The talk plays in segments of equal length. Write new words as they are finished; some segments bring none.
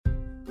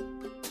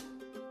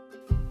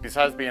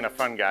Besides being a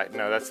fun guy,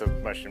 no, that's a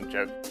mushroom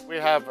joke. We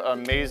have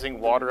amazing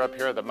water up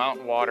here. The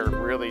mountain water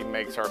really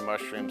makes our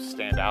mushrooms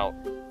stand out.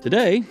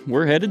 Today,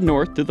 we're headed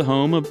north to the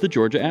home of the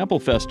Georgia Apple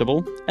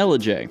Festival,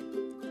 Ellijay.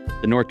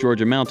 The North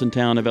Georgia mountain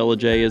town of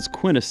Ellijay is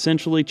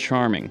quintessentially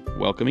charming,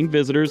 welcoming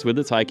visitors with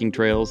its hiking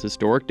trails,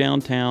 historic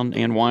downtown,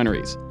 and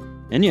wineries.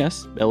 And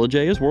yes,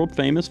 Ellijay is world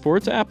famous for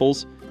its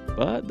apples,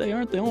 but they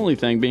aren't the only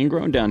thing being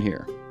grown down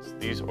here.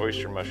 These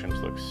oyster mushrooms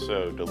look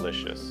so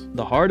delicious.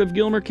 The heart of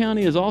Gilmer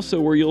County is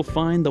also where you'll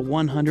find the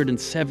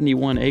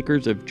 171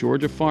 acres of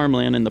Georgia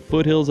farmland in the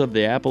foothills of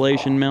the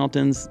Appalachian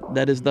Mountains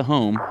that is the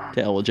home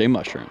to Ellijay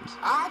Mushrooms.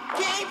 I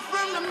came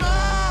from the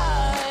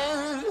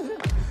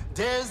mud.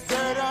 There's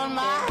dirt on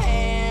my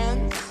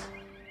hands.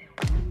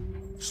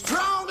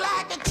 Strong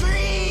like a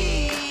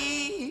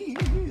tree.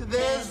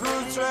 There's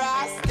roots where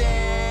I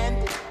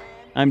stand.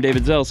 I'm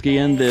David Zelski,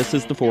 and this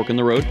is the Fork in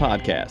the Road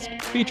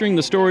podcast, featuring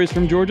the stories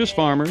from Georgia's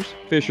farmers,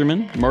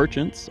 fishermen,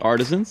 merchants,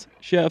 artisans,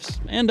 chefs,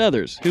 and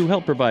others who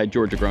help provide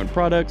Georgia-grown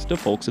products to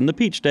folks in the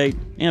Peach State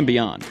and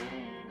beyond.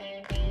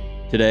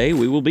 Today,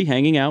 we will be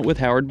hanging out with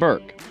Howard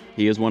Burke.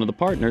 He is one of the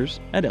partners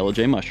at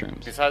Ellijay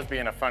Mushrooms. Besides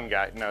being a fun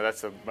guy, no,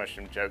 that's a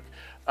mushroom joke.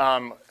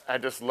 I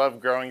just love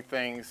growing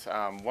things.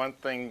 One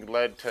thing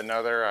led to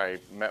another. I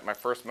met my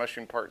first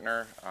mushroom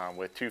partner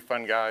with two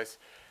fun guys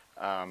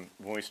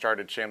when we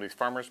started Chambly's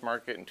Farmers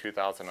Market in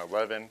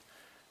 2011.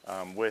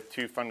 With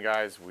two fun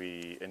guys,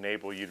 we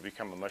enable you to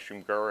become a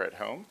mushroom grower at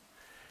home.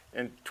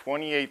 In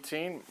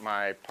 2018,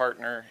 my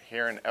partner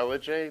here in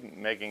Ellijay,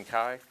 Megan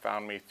Kai,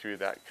 found me through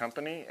that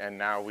company, and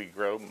now we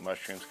grow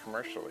mushrooms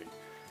commercially.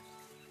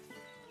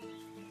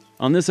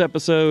 On this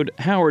episode,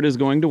 Howard is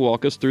going to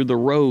walk us through the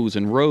rows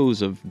and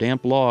rows of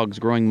damp logs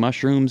growing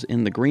mushrooms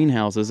in the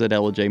greenhouses at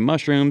Ellijay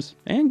Mushrooms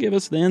and give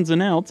us the ins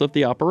and outs of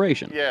the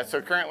operation. Yeah,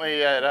 so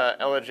currently at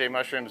Ellijay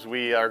Mushrooms,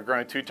 we are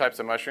growing two types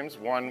of mushrooms.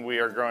 One, we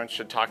are growing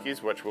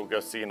shiitakes, which we'll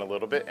go see in a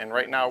little bit, and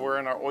right now we're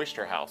in our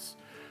oyster house.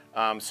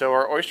 So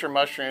our oyster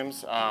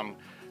mushrooms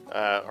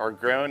are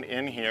grown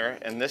in here,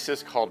 and this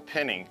is called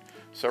pinning.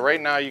 So right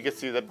now you can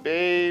see the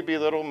baby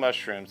little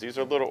mushrooms. These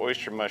are little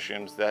oyster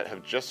mushrooms that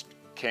have just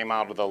came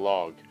out of the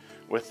log.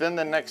 Within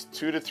the next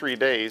 2 to 3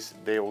 days,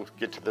 they will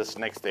get to this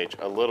next stage,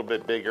 a little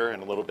bit bigger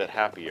and a little bit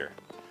happier.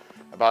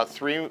 About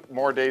 3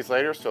 more days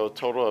later, so a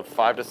total of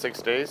 5 to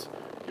 6 days,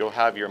 you'll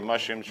have your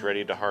mushrooms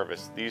ready to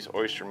harvest. These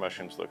oyster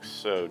mushrooms look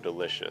so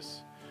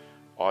delicious.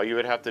 All you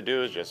would have to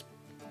do is just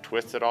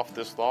twist it off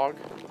this log,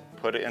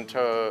 put it into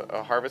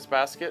a harvest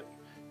basket,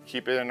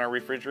 keep it in our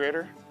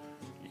refrigerator.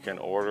 You can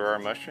order our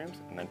mushrooms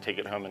and then take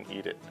it home and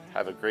eat it.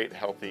 Have a great,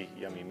 healthy,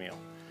 yummy meal.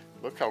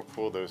 Look how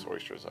cool those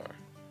oysters are.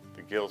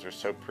 The gills are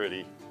so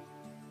pretty,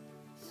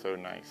 so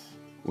nice.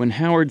 When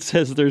Howard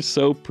says they're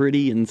so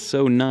pretty and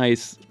so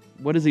nice,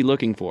 what is he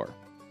looking for?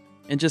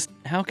 And just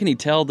how can he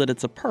tell that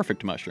it's a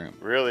perfect mushroom?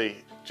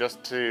 Really,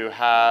 just to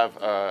have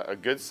a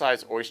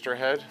good-sized oyster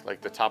head, like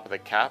the top of the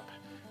cap,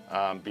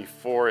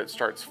 before it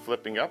starts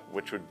flipping up,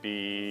 which would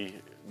be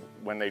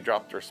when they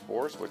drop their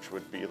spores, which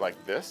would be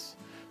like this.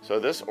 So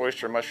this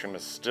oyster mushroom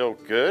is still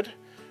good.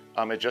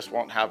 It just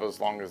won't have as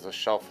long as a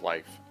shelf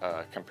life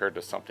compared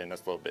to something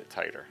that's a little bit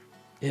tighter.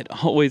 It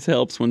always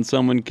helps when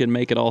someone can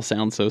make it all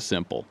sound so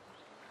simple.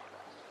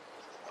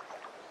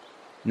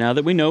 Now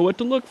that we know what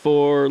to look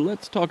for,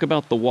 let's talk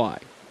about the why.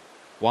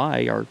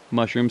 Why are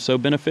mushrooms so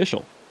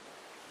beneficial?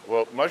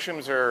 Well,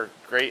 mushrooms are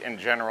great in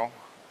general.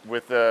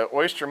 With the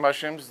oyster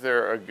mushrooms,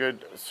 they're a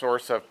good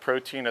source of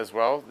protein as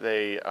well.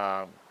 They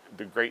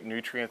the great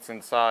nutrients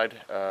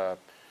inside.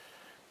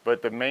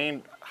 But the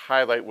main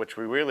highlight, which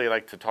we really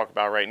like to talk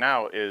about right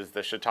now, is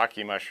the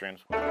shiitake mushrooms.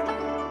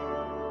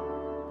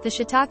 The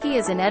shiitake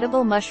is an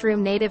edible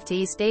mushroom native to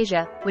East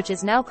Asia, which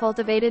is now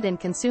cultivated and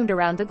consumed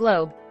around the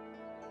globe.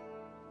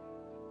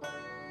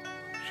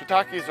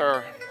 Shiitakes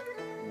are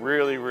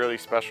really, really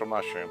special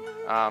mushroom.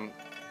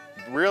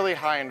 Really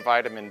high in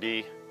vitamin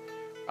D.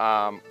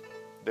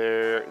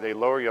 They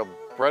lower your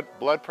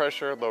blood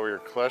pressure, lower your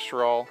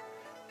cholesterol.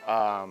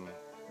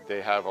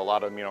 They have a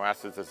lot of amino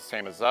acids that's the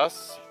same as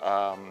us.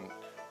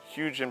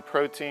 Huge in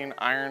protein,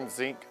 iron,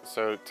 zinc.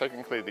 So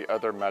technically the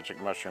other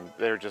magic mushroom,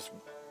 they're just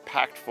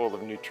packed full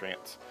of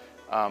nutrients.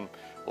 A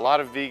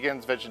lot of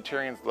vegans,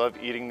 vegetarians love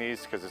eating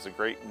these because it's a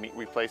great meat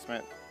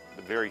replacement.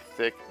 They're very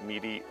thick,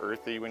 meaty,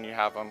 earthy when you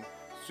have them.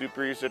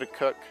 Super easy to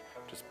cook.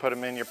 Just put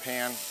them in your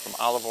pan, some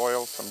olive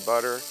oil, some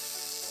butter,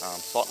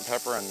 salt and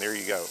pepper, and there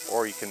you go.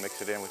 Or you can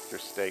mix it in with your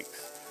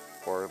steaks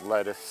or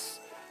lettuce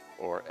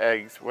or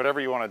eggs, whatever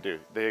you want to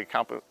do. They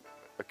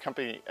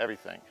accompany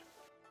everything.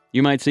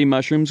 You might see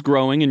mushrooms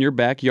growing in your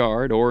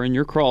backyard or in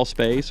your crawl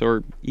space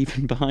or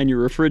even behind your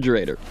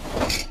refrigerator.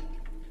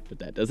 But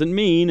that doesn't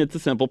mean it's a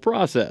simple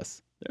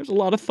process. There's a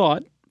lot of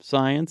thought,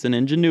 science, and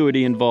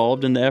ingenuity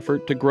involved in the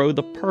effort to grow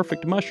the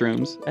perfect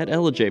mushrooms at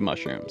Ellijay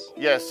Mushrooms.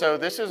 Yeah, so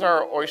this is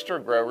our oyster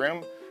grow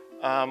room.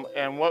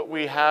 And what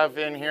we have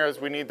in here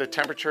is we need the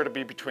temperature to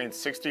be between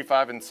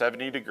 65 and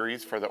 70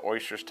 degrees for the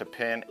oysters to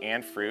pin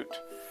and fruit.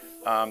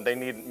 They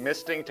need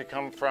misting to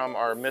come from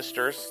our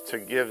misters to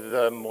give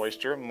the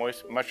moisture.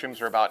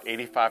 Mushrooms are about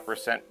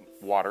 85%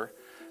 water.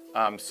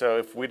 So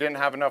if we didn't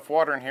have enough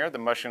water in here, the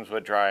mushrooms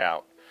would dry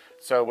out.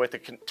 So with the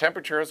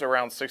temperatures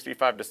around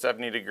 65 to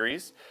 70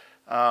 degrees,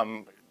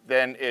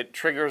 then it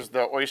triggers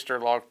the oyster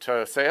log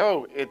to say,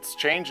 oh, it's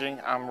changing,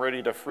 I'm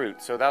ready to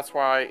fruit. So that's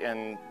why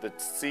in the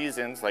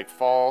seasons like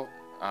fall,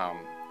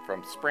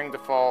 from spring to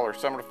fall or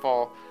summer to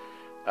fall,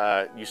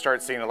 you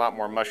start seeing a lot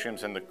more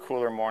mushrooms in the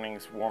cooler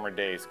mornings, warmer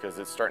days, because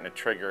it's starting to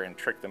trigger and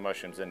trick the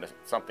mushrooms into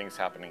something's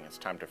happening, it's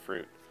time to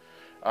fruit.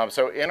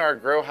 So in our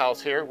grow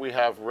house here, we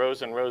have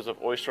rows and rows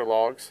of oyster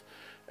logs.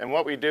 And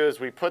what we do is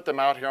we put them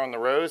out here on the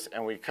rows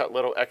and we cut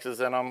little X's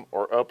in them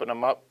or open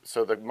them up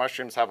so the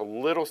mushrooms have a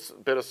little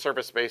bit of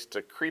surface space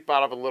to creep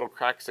out of a little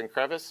cracks and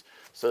crevice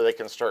so they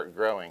can start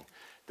growing.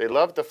 They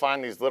love to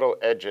find these little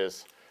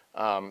edges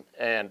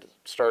and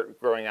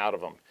start growing out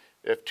of them.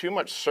 If too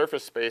much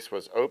surface space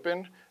was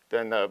open,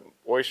 then the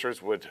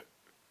oysters would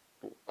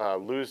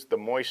lose the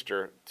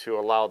moisture to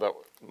allow the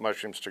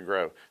mushrooms to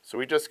grow. So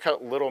we just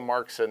cut little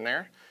marks in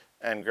there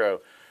and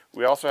grow.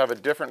 We also have a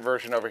different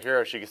version over here.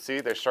 As you can see,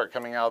 they start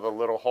coming out of the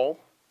little hole.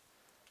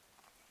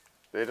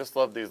 They just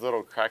love these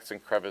little cracks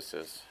and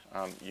crevices.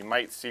 You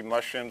might see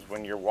mushrooms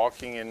when you're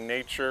walking in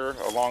nature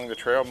along the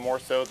trail more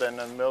so than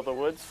in the middle of the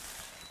woods.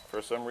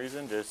 For some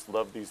reason, they just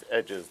love these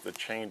edges, the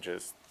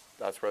changes.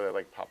 That's where they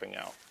like popping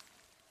out.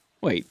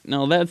 Wait,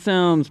 now that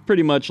sounds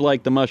pretty much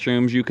like the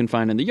mushrooms you can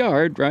find in the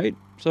yard, right?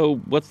 So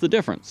what's the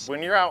difference?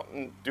 When you're out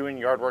and doing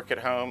yard work at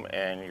home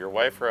and your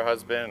wife or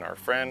husband or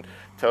friend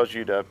tells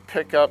you to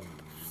pick up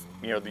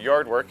the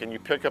yard work, and you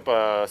pick up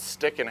a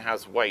stick and it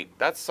has white,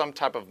 that's some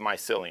type of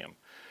mycelium.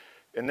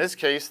 In this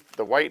case,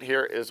 the white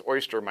here is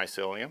oyster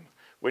mycelium,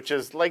 which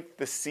is like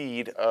the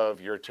seed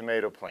of your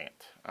tomato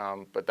plant,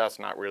 but that's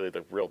not really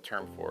the real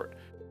term for it.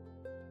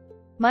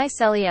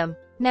 Mycelium.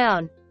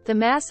 Noun. The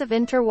mass of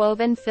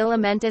interwoven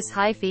filamentous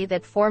hyphae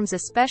that forms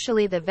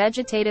especially the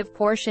vegetative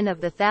portion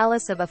of the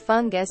thallus of a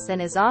fungus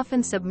and is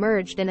often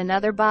submerged in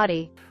another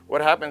body.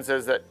 What happens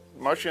is that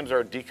mushrooms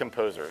are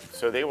decomposers,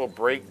 so they will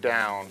break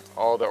down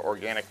all the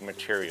organic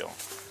material.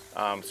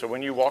 So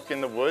when you walk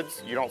in the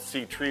woods, you don't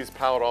see trees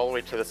piled all the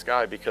way to the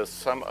sky because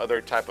some other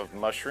type of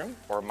mushroom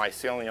or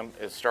mycelium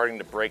is starting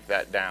to break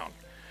that down.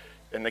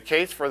 In the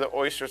case for the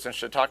oysters and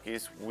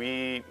shiitakes,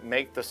 we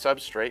make the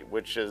substrate,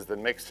 which is the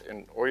mix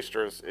in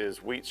oysters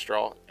is wheat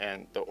straw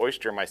and the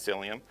oyster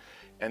mycelium,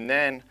 and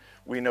then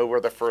we know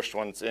we're the first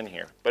ones in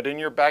here. But in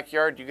your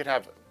backyard, you could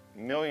have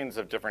millions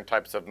of different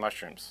types of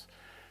mushrooms.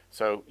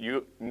 So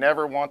you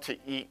never want to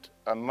eat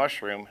a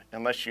mushroom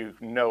unless you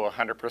know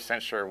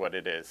 100% sure what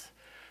it is.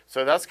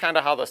 So that's kind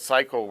of how the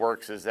cycle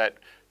works, is that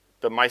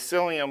the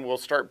mycelium will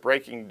start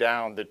breaking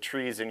down the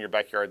trees in your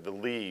backyard, the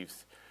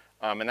leaves,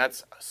 and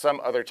that's some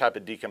other type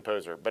of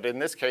decomposer. But in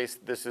this case,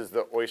 this is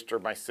the oyster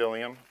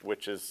mycelium,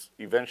 which is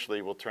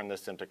eventually will turn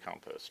this into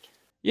compost.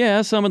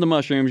 Yeah, some of the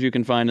mushrooms you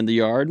can find in the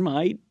yard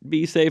might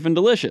be safe and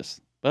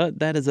delicious, but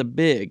that is a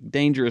big,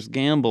 dangerous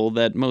gamble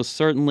that most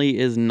certainly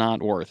is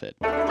not worth it.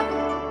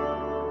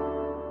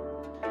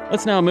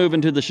 Let's now move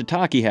into the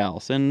shiitake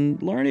house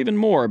and learn even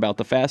more about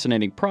the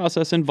fascinating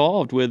process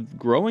involved with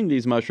growing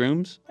these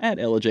mushrooms at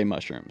Ellijay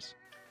Mushrooms.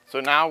 So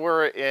now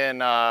we're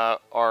in our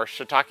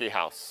shiitake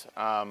house.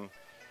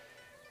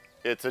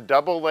 It's a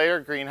double layer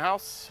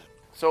greenhouse.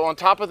 So on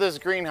top of this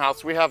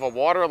greenhouse, we have a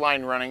water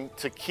line running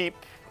to keep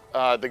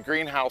the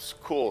greenhouse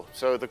cool.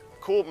 So the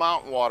cool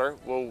mountain water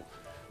will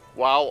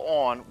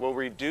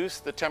reduce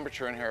the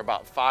temperature in here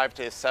about 5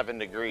 to 7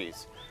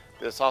 degrees.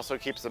 This also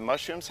keeps the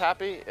mushrooms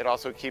happy. It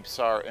also keeps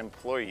our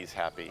employees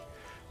happy.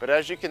 But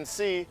as you can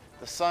see,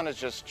 the sun is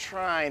just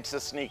trying to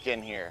sneak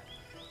in here,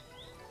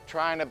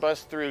 trying to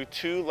bust through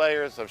 2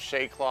 layers of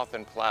shade cloth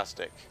and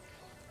plastic.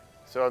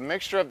 So a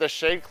mixture of the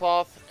shade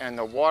cloth and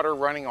the water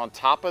running on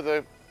top of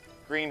the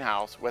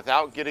greenhouse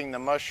without getting the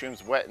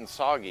mushrooms wet and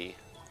soggy,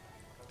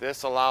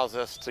 this allows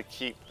us to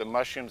keep the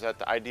mushrooms at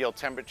the ideal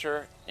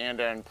temperature and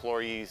our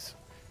employees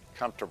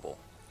comfortable.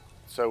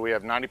 So we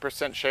have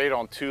 90% shade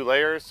on 2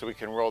 layers, so we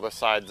can roll the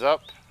sides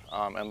up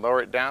and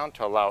lower it down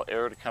to allow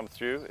air to come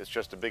through. It's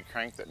just a big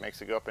crank that makes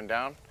it go up and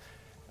down.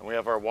 And we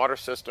have our water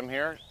system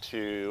here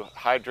to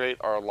hydrate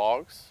our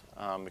logs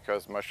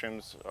because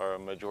mushrooms are a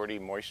majority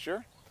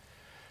moisture.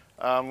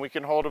 We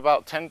can hold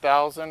about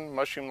 10,000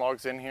 mushroom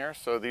logs in here.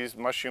 So these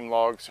mushroom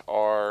logs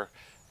are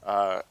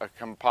a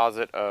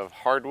composite of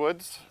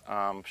hardwoods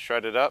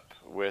shredded up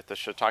with the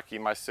shiitake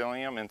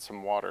mycelium and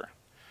some water.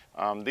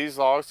 These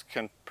logs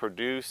can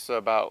produce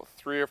about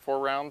 3 or 4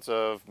 rounds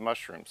of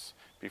mushrooms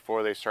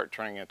before they start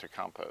turning into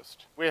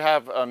compost. We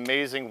have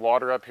amazing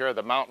water up here.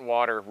 The mountain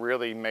water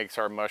really makes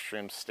our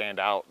mushrooms stand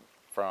out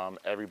from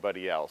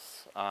everybody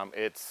else.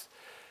 It's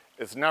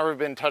never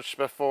been touched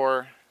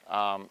before.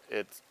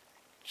 It's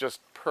just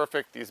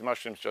perfect. These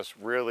mushrooms just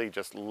really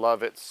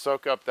love it,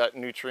 soak up that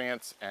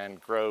nutrients and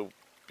grow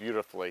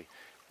beautifully.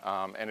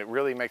 And it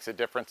really makes a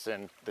difference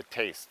in the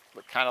taste.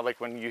 Kind of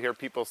like when you hear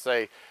people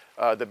say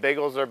the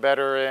bagels are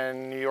better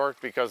in New York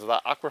because of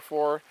the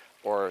aquaphor,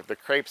 or the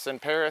crepes in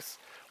Paris.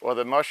 Well,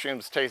 the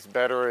mushrooms taste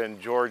better in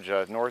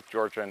Georgia, North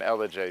Georgia and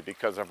Ellijay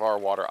because of our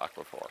water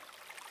aquifer.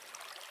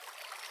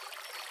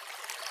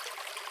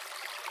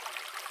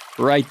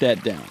 Write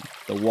that down.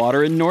 The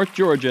water in North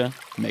Georgia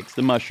makes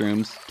the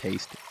mushrooms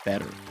taste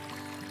better.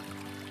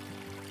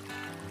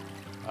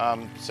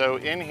 So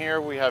in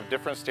here we have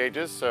different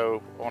stages.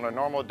 So on a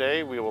normal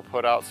day, we will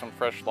put out some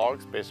fresh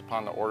logs based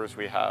upon the orders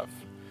we have.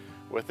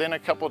 Within a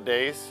couple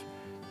days,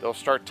 they'll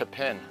start to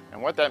pin.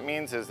 And what that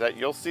means is that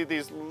you'll see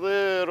these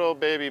little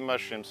baby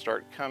mushrooms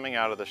start coming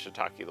out of the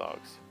shiitake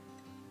logs.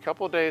 A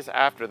couple days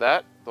after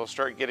that, they'll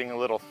start getting a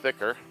little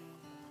thicker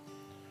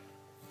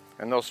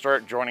and they'll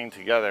start joining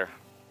together.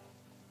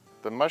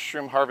 The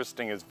mushroom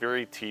harvesting is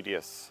very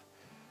tedious.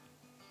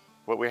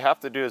 What we have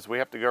to do is we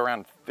have to go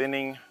around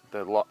thinning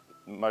the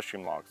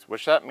mushroom logs,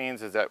 which that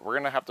means is that we're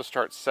gonna have to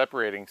start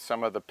separating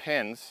some of the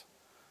pins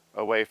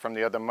away from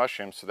the other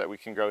mushrooms so that we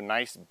can grow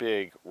nice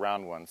big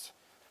round ones.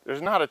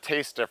 There's not a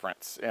taste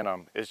difference in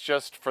them. It's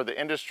just for the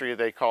industry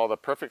they call the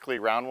perfectly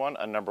round one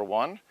a number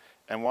one,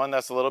 and one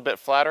that's a little bit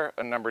flatter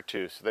a number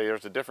two. So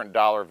there's a different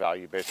dollar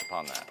value based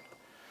upon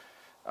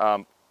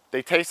that.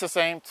 They taste the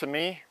same to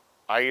me.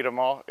 I eat them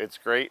all, it's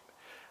great.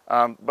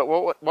 But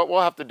what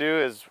we'll have to do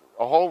is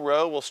a whole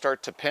row will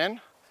start to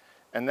pin,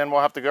 and then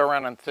we'll have to go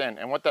around and thin.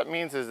 And what that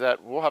means is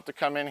that we'll have to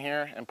come in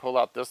here and pull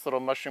out this little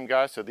mushroom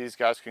guy so these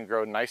guys can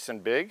grow nice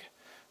and big.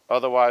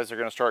 Otherwise, they're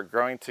gonna start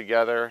growing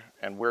together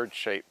in weird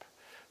shape.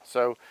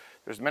 So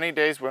there's many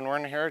days when we're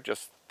in here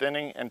just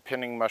thinning and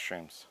pinning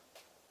mushrooms.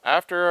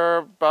 After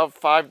about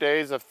 5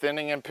 days of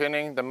thinning and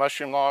pinning, the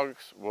mushroom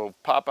logs will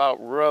pop out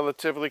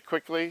relatively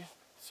quickly,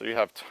 so you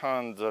have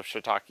tons of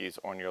shiitakes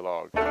on your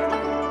log.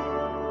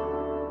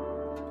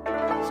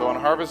 So on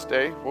harvest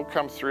day, we'll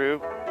come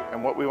through,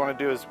 and what we want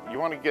to do is you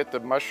want to get the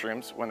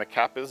mushrooms when the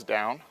cap is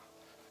down,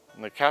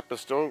 and the cap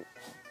is still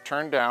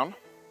turned down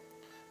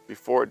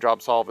before it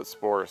drops all of its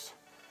spores.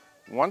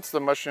 Once the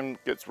mushroom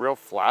gets real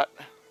flat,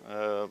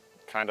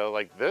 kind of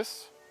like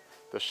this,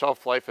 the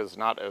shelf life is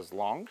not as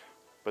long,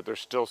 but they're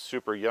still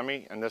super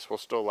yummy, and this will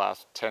still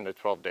last 10 to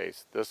 12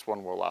 days. This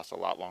one will last a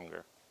lot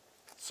longer.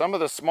 Some of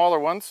the smaller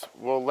ones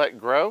we'll let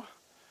grow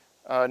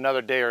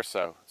another day or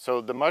so.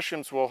 So the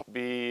mushrooms will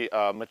be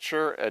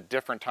mature at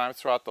different times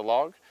throughout the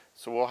log,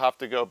 so we'll have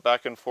to go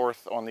back and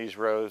forth on these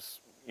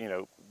rows,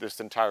 this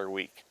entire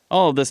week.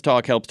 All of this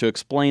talk helps to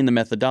explain the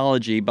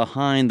methodology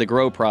behind the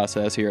grow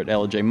process here at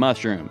Ellijay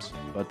Mushrooms,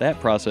 but that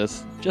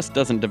process just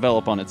doesn't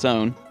develop on its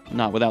own,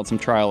 not without some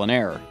trial and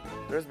error.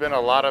 There's been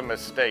a lot of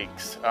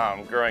mistakes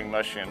growing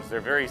mushrooms. They're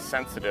very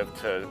sensitive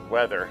to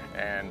weather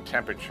and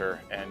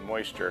temperature and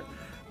moisture.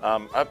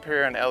 Up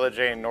here in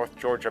Ellijay and North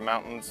Georgia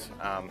mountains,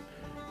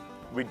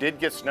 we did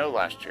get snow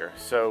last year.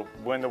 So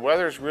when the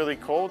weather's really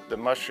cold, the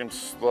mushrooms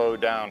slow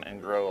down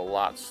and grow a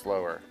lot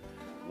slower.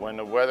 When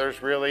the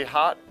weather's really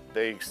hot,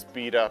 they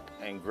speed up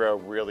and grow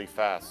really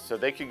fast. So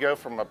they could go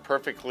from a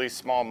perfectly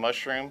small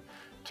mushroom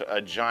to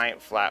a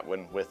giant flat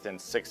one within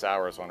 6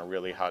 hours on a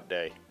really hot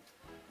day.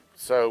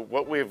 So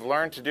what we've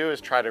learned to do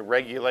is try to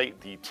regulate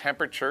the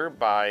temperature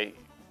by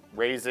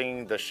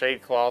raising the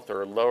shade cloth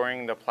or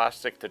lowering the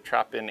plastic to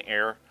trap in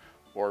air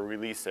or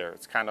release air.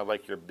 It's kind of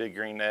like your Big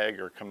Green Egg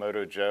or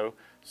Komodo Joe,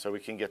 so we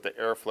can get the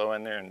airflow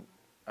in there and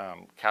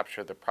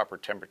capture the proper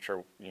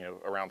temperature,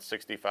 around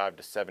 65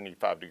 to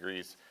 75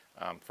 degrees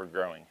for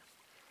growing.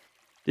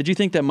 Did you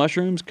think that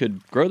mushrooms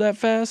could grow that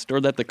fast,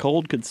 or that the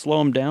cold could slow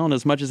them down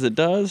as much as it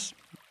does?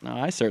 No,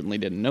 I certainly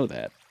didn't know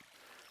that.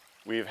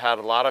 We've had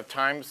a lot of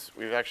times,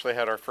 we've actually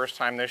had our first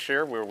time this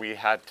year where we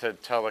had to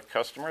tell a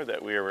customer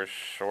that we were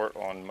short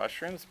on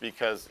mushrooms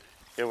because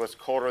it was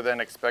colder than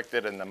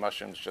expected and the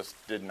mushrooms just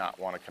did not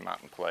want to come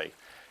out and play.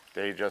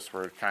 They just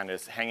were kind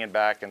of hanging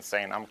back and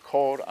saying, I'm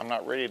cold, I'm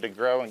not ready to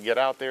grow and get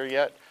out there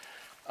yet.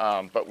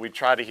 But we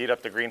try to heat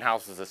up the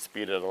greenhouses to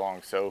speed it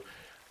along. So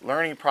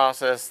learning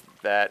process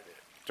that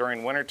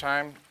during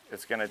wintertime,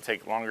 it's going to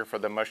take longer for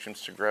the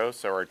mushrooms to grow,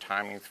 so our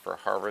timings for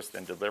harvest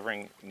and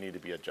delivering need to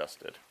be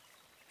adjusted.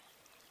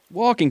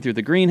 Walking through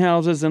the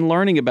greenhouses and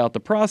learning about the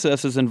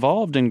processes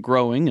involved in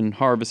growing and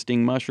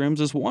harvesting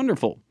mushrooms is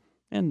wonderful.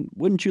 And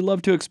wouldn't you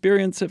love to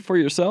experience it for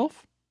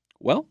yourself?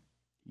 Well,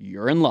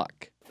 you're in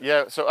luck.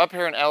 Yeah, so up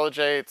here in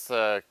Ellijay, it's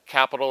the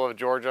capital of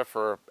Georgia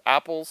for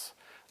apples.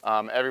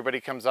 Everybody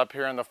comes up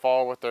here in the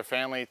fall with their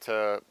family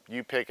to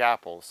pick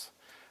apples.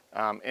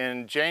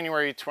 In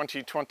January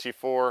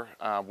 2024,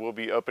 we'll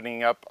be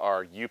opening up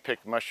our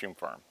pick mushroom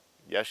farm.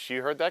 Yes,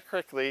 you heard that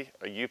correctly,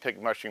 a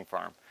pick mushroom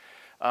farm.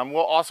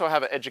 We'll also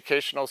have an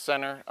educational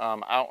center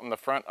out in the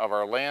front of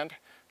our land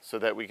so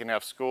that we can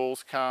have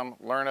schools come,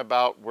 learn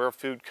about where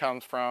food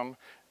comes from,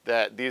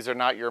 that these are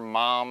not your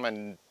mom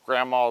and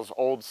grandma's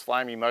old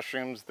slimy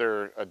mushrooms.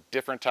 They're a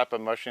different type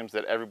of mushrooms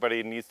that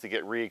everybody needs to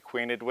get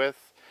reacquainted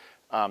with.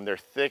 They're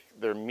thick,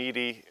 they're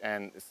meaty,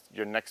 and it's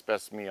your next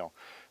best meal.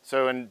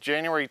 So in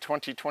January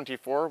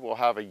 2024, we'll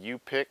have a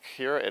pick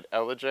here at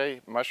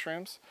Ellijay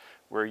Mushrooms,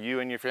 where you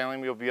and your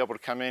family will be able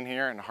to come in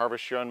here and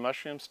harvest your own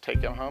mushrooms,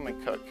 take them home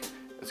and cook.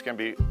 It's going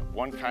to be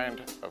one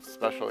kind of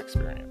special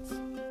experience.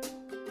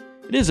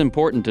 It is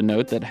important to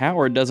note that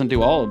Howard doesn't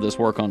do all of this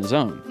work on his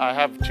own. I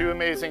have two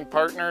amazing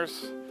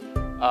partners,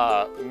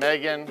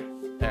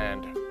 Megan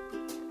and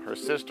her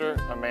sister,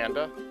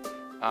 Amanda.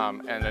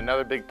 And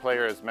another big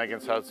player is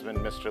Megan's husband,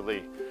 Mr.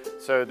 Lee.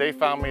 So they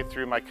found me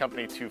through my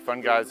company, Two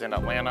Fun Guys in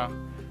Atlanta,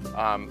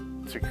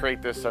 to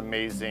create this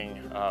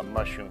amazing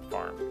mushroom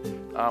farm.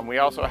 We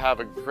also have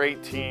a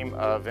great team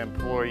of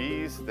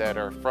employees that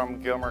are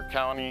from Gilmer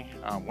County,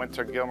 went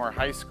to Gilmer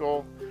High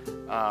School,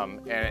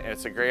 and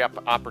it's a great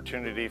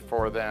opportunity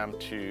for them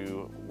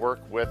to work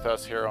with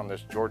us here on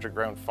this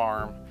Georgia-grown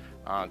farm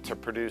to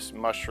produce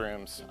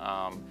mushrooms,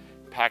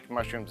 pack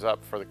mushrooms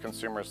up for the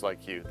consumers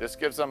like you. This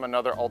gives them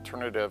another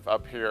alternative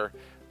up here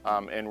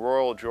in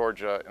rural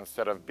Georgia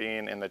instead of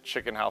being in the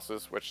chicken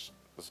houses, which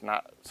is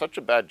not such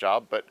a bad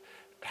job, but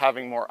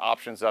having more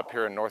options up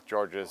here in North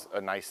Georgia is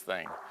a nice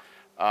thing.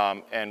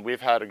 And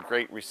we've had a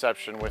great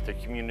reception with the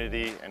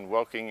community and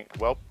welcoming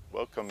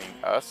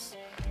us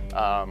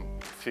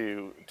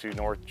to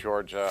North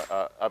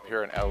Georgia up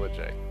here in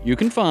Ellijay. You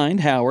can find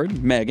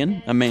Howard,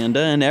 Megan, Amanda,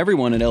 and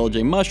everyone at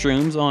Ellijay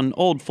Mushrooms on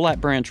Old Flat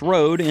Branch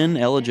Road in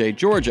Ellijay,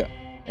 Georgia.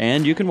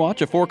 And you can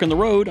watch A Fork in the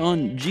Road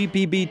on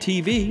GPB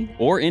TV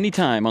or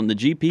anytime on the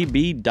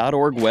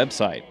gpb.org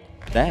website.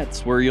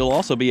 That's where you'll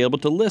also be able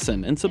to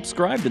listen and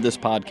subscribe to this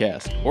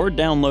podcast or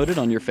download it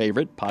on your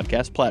favorite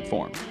podcast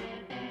platform.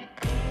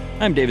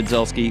 I'm David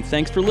Zelski.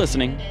 Thanks for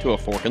listening to A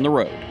Fork in the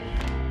Road.